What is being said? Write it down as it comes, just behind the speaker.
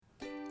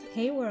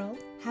Hey world,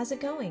 how's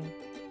it going?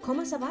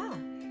 ¿Cómo se va?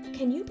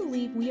 Can you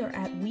believe we are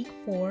at week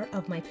 4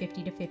 of my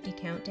 50 to 50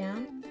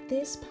 countdown?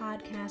 This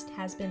podcast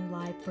has been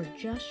live for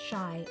just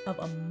shy of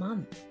a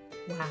month.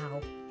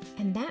 Wow.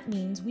 And that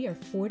means we are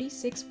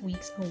 46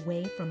 weeks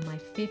away from my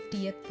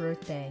 50th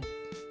birthday.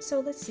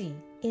 So let's see.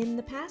 In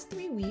the past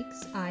 3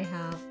 weeks, I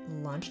have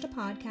launched a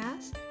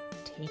podcast,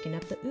 taken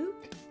up the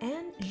ook,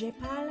 and je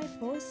parle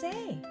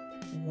français.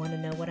 Want to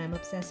know what I'm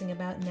obsessing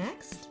about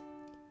next?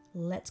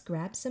 Let's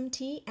grab some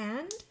tea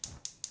and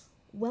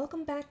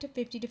welcome back to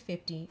 50 to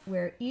 50,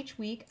 where each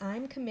week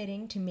I'm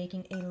committing to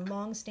making a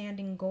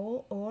long-standing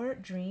goal or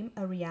dream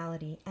a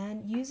reality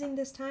and using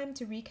this time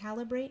to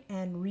recalibrate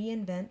and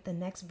reinvent the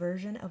next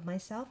version of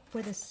myself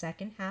for the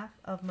second half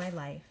of my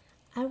life.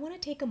 I want to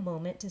take a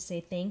moment to say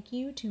thank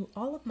you to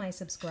all of my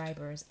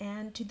subscribers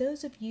and to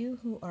those of you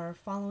who are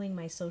following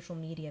my social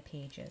media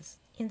pages,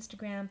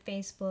 Instagram,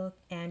 Facebook,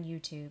 and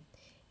YouTube.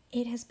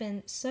 It has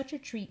been such a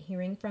treat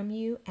hearing from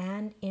you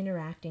and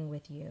interacting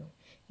with you.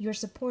 Your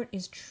support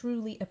is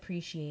truly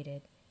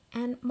appreciated.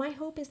 And my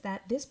hope is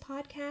that this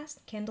podcast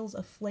kindles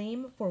a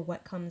flame for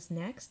what comes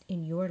next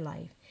in your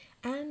life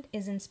and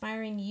is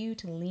inspiring you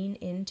to lean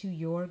into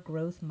your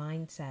growth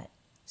mindset.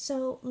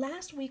 So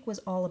last week was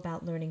all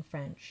about learning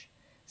French.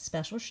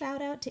 Special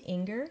shout out to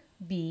Inger,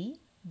 B,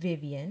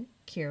 Vivian,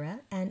 Kira,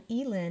 and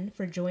Elin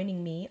for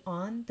joining me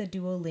on the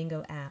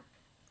Duolingo app.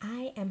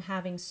 I am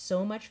having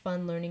so much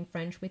fun learning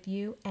French with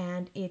you,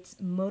 and it's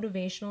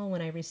motivational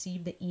when I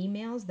receive the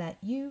emails that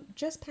you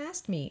just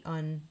passed me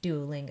on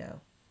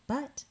Duolingo.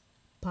 But,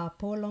 pas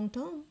pour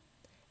longtemps.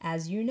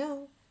 As you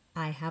know,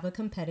 I have a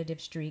competitive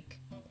streak.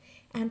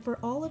 And for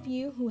all of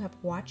you who have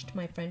watched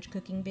my French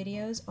cooking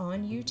videos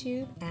on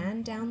YouTube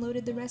and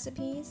downloaded the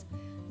recipes,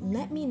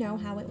 let me know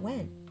how it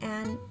went,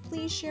 and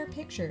please share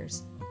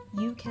pictures.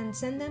 You can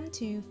send them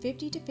to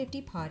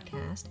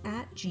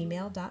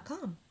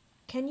 50to50podcast@gmail.com.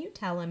 Can you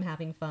tell I'm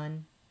having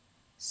fun?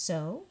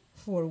 So,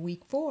 for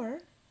week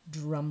 4,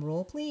 drum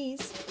roll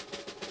please.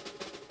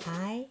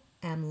 I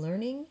am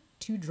learning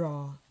to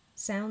draw.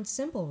 Sounds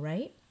simple,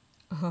 right?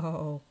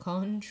 Oh,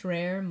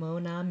 contraire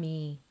mon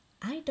ami.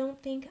 I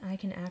don't think I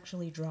can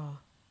actually draw.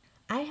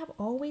 I have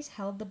always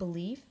held the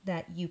belief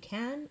that you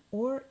can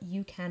or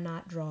you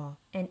cannot draw.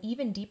 And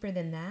even deeper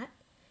than that,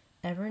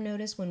 ever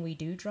notice when we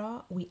do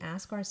draw, we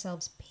ask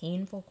ourselves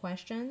painful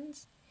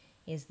questions?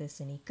 Is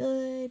this any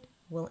good?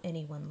 Will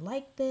anyone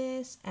like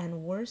this?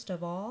 And worst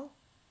of all,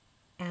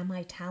 am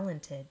I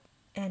talented?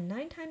 And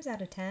 9 times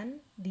out of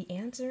 10, the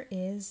answer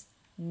is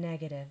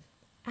negative.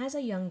 As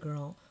a young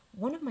girl,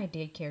 one of my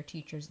daycare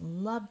teachers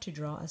loved to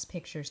draw us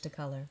pictures to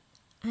color.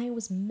 I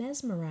was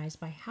mesmerized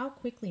by how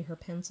quickly her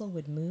pencil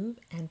would move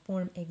and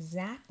form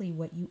exactly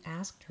what you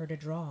asked her to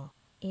draw.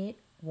 It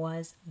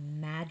was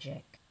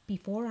magic.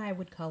 Before I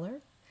would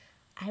color,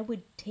 I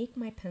would take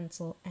my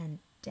pencil and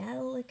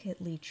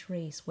delicately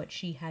trace what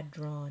she had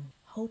drawn,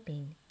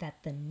 hoping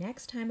that the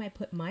next time I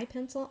put my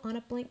pencil on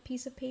a blank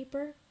piece of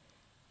paper,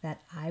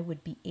 that I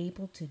would be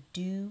able to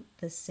do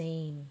the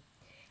same.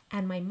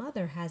 And my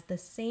mother has the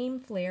same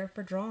flair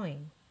for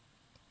drawing.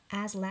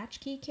 As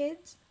latchkey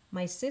kids,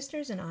 my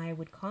sisters and I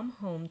would come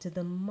home to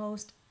the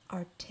most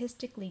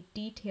artistically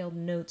detailed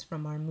notes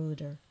from our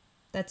moeder.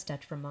 That's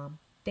Dutch for mom.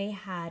 They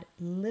had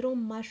little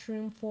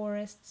mushroom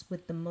forests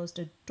with the most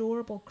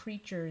adorable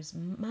creatures,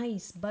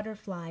 mice,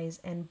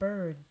 butterflies, and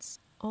birds,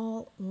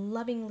 all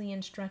lovingly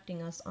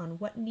instructing us on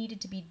what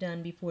needed to be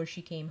done before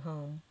she came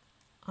home.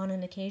 On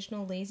an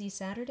occasional lazy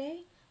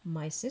Saturday,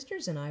 my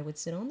sisters and I would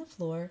sit on the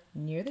floor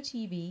near the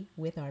TV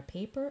with our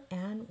paper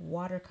and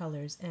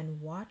watercolors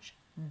and watch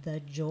the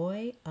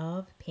joy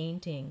of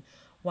painting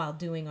while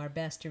doing our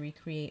best to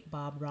recreate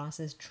Bob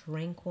Ross's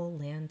tranquil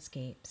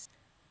landscapes.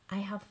 I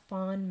have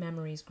fond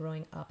memories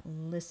growing up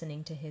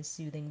listening to his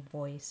soothing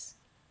voice.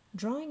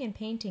 Drawing and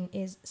painting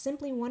is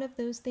simply one of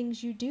those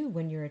things you do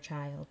when you're a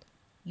child.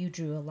 You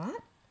drew a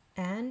lot,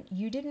 and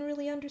you didn't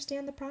really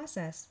understand the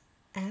process,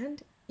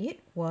 and it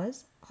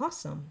was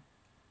awesome.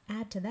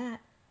 Add to that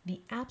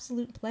the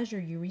absolute pleasure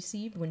you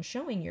received when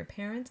showing your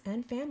parents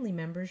and family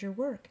members your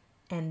work,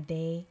 and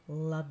they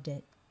loved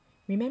it.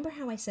 Remember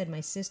how I said my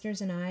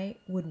sisters and I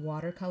would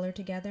watercolor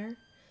together?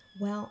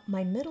 Well,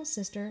 my middle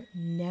sister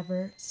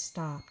never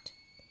stopped.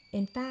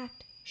 In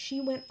fact, she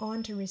went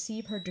on to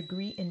receive her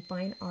degree in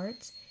fine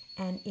arts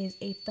and is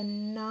a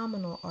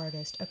phenomenal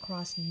artist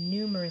across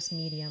numerous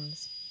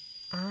mediums.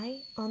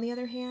 I, on the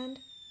other hand,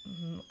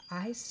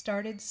 I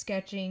started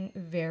sketching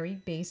very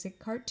basic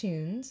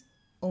cartoons,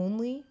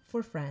 only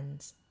for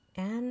friends.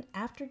 And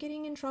after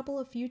getting in trouble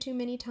a few too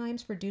many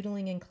times for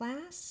doodling in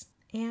class,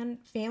 and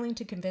failing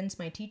to convince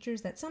my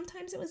teachers that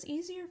sometimes it was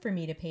easier for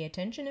me to pay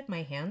attention if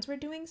my hands were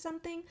doing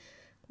something,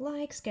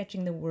 like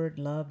sketching the word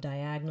love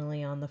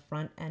diagonally on the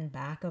front and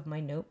back of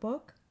my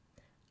notebook,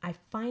 I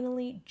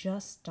finally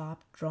just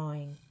stopped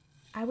drawing.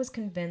 I was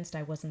convinced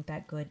I wasn't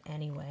that good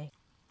anyway.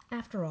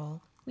 After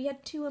all, we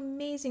had 2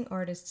 amazing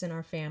artists in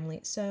our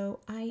family, so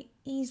I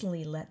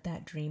easily let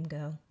that dream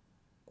go.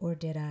 Or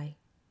did I?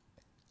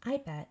 I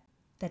bet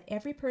that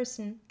every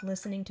person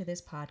listening to this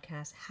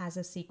podcast has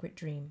a secret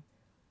dream.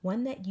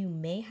 one that you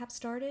may have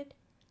started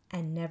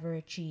and never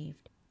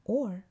achieved,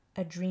 or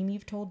a dream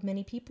you've told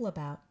many people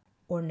about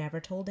or never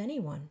told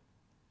anyone.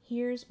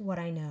 Here's what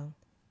I know.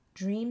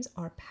 Dreams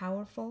are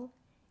powerful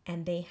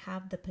and they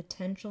have the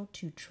potential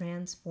to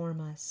transform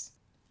us.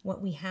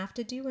 What we have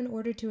to do in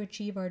order to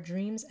achieve our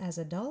dreams as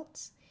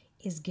adults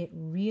is get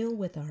real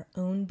with our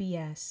own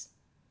BS.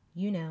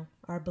 You know,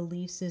 our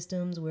belief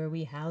systems where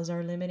we house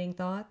our limiting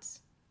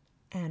thoughts.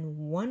 And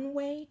one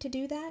way to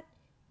do that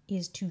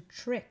is to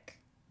trick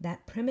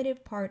that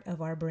primitive part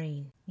of our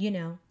brain. You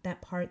know,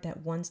 that part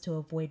that wants to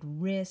avoid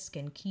risk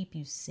and keep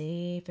you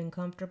safe and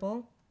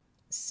comfortable.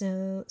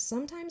 So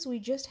sometimes we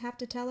just have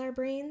to tell our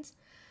brains,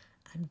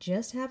 I'm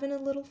just having a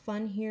little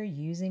fun here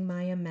using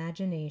my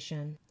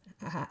imagination.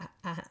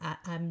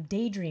 I'm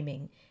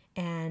daydreaming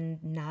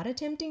and not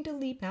attempting to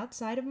leap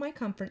outside of my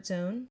comfort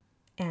zone.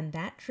 And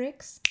that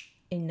trick's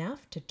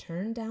enough to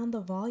turn down the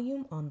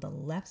volume on the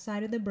left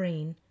side of the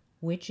brain,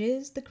 which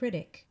is the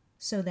critic,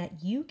 so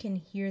that you can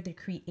hear the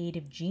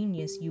creative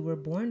genius you were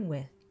born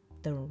with,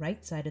 the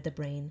right side of the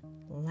brain,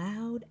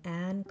 loud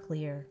and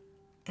clear.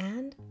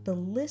 And the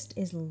list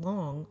is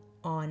long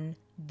on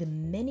the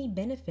many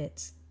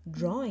benefits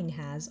drawing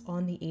has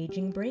on the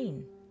aging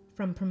brain,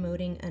 from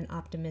promoting an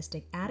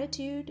optimistic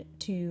attitude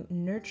to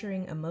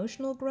nurturing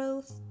emotional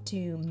growth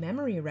to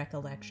memory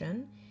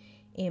recollection,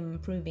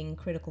 improving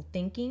critical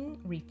thinking,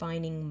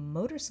 refining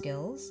motor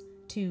skills,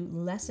 to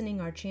lessening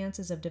our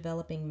chances of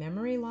developing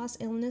memory loss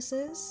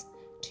illnesses,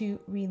 to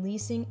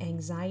releasing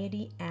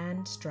anxiety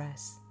and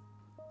stress.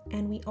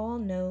 And we all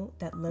know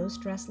that low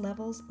stress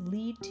levels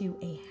lead to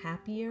a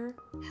happier,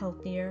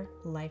 healthier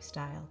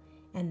lifestyle,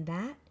 and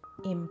that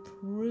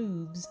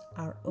improves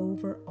our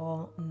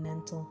overall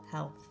mental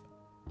health.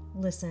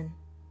 Listen,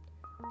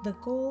 the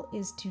goal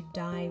is to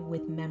die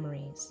with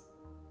memories,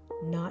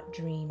 not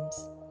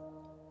dreams.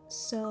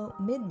 So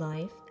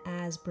midlife,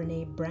 as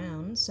Brené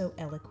Brown so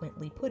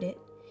eloquently put it,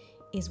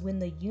 is when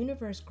the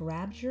universe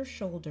grabs your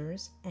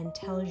shoulders and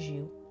tells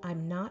you,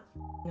 I'm not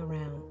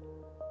around.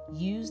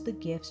 Use the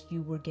gifts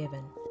you were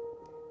given.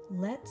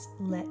 Let's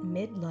let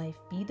midlife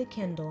be the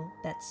kindle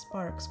that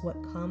sparks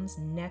what comes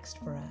next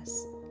for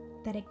us,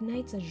 that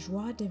ignites a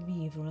joie de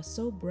vivre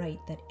so bright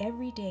that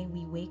every day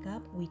we wake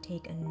up, we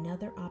take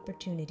another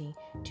opportunity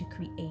to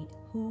create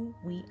who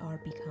we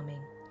are becoming.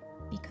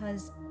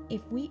 Because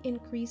if we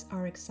increase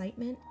our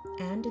excitement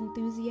and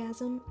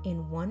enthusiasm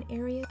in one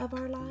area of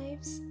our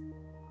lives,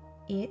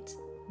 it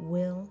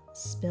will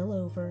spill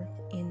over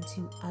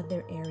into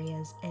other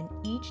areas, and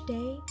each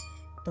day,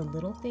 the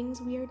little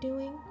things we are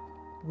doing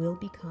will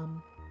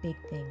become big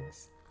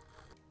things.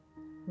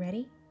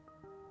 Ready?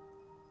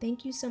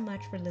 Thank you so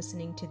much for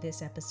listening to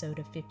this episode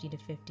of 50 to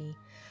 50.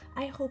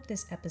 I hope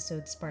this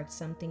episode sparked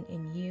something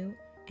in you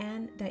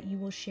and that you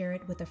will share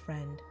it with a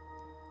friend.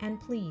 And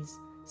please,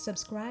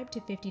 subscribe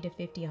to 50 to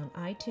 50 on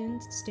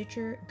iTunes,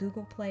 Stitcher,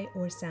 Google Play,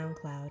 or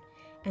SoundCloud.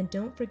 And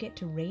don't forget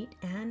to rate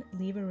and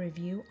leave a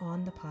review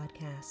on the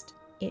podcast.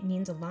 It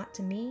means a lot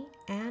to me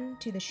and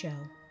to the show.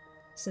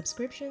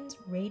 Subscriptions,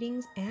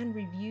 ratings, and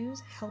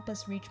reviews help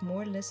us reach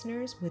more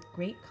listeners with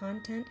great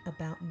content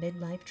about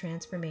midlife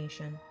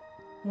transformation.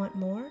 Want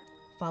more?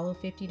 Follow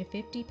 50 to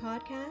 50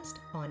 Podcast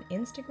on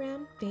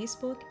Instagram,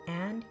 Facebook,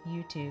 and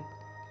YouTube.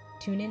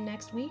 Tune in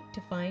next week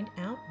to find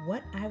out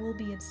what I will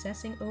be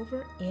obsessing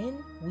over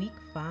in week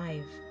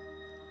 5.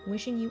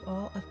 Wishing you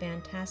all a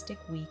fantastic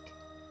week.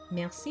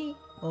 Merci.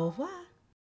 Au revoir.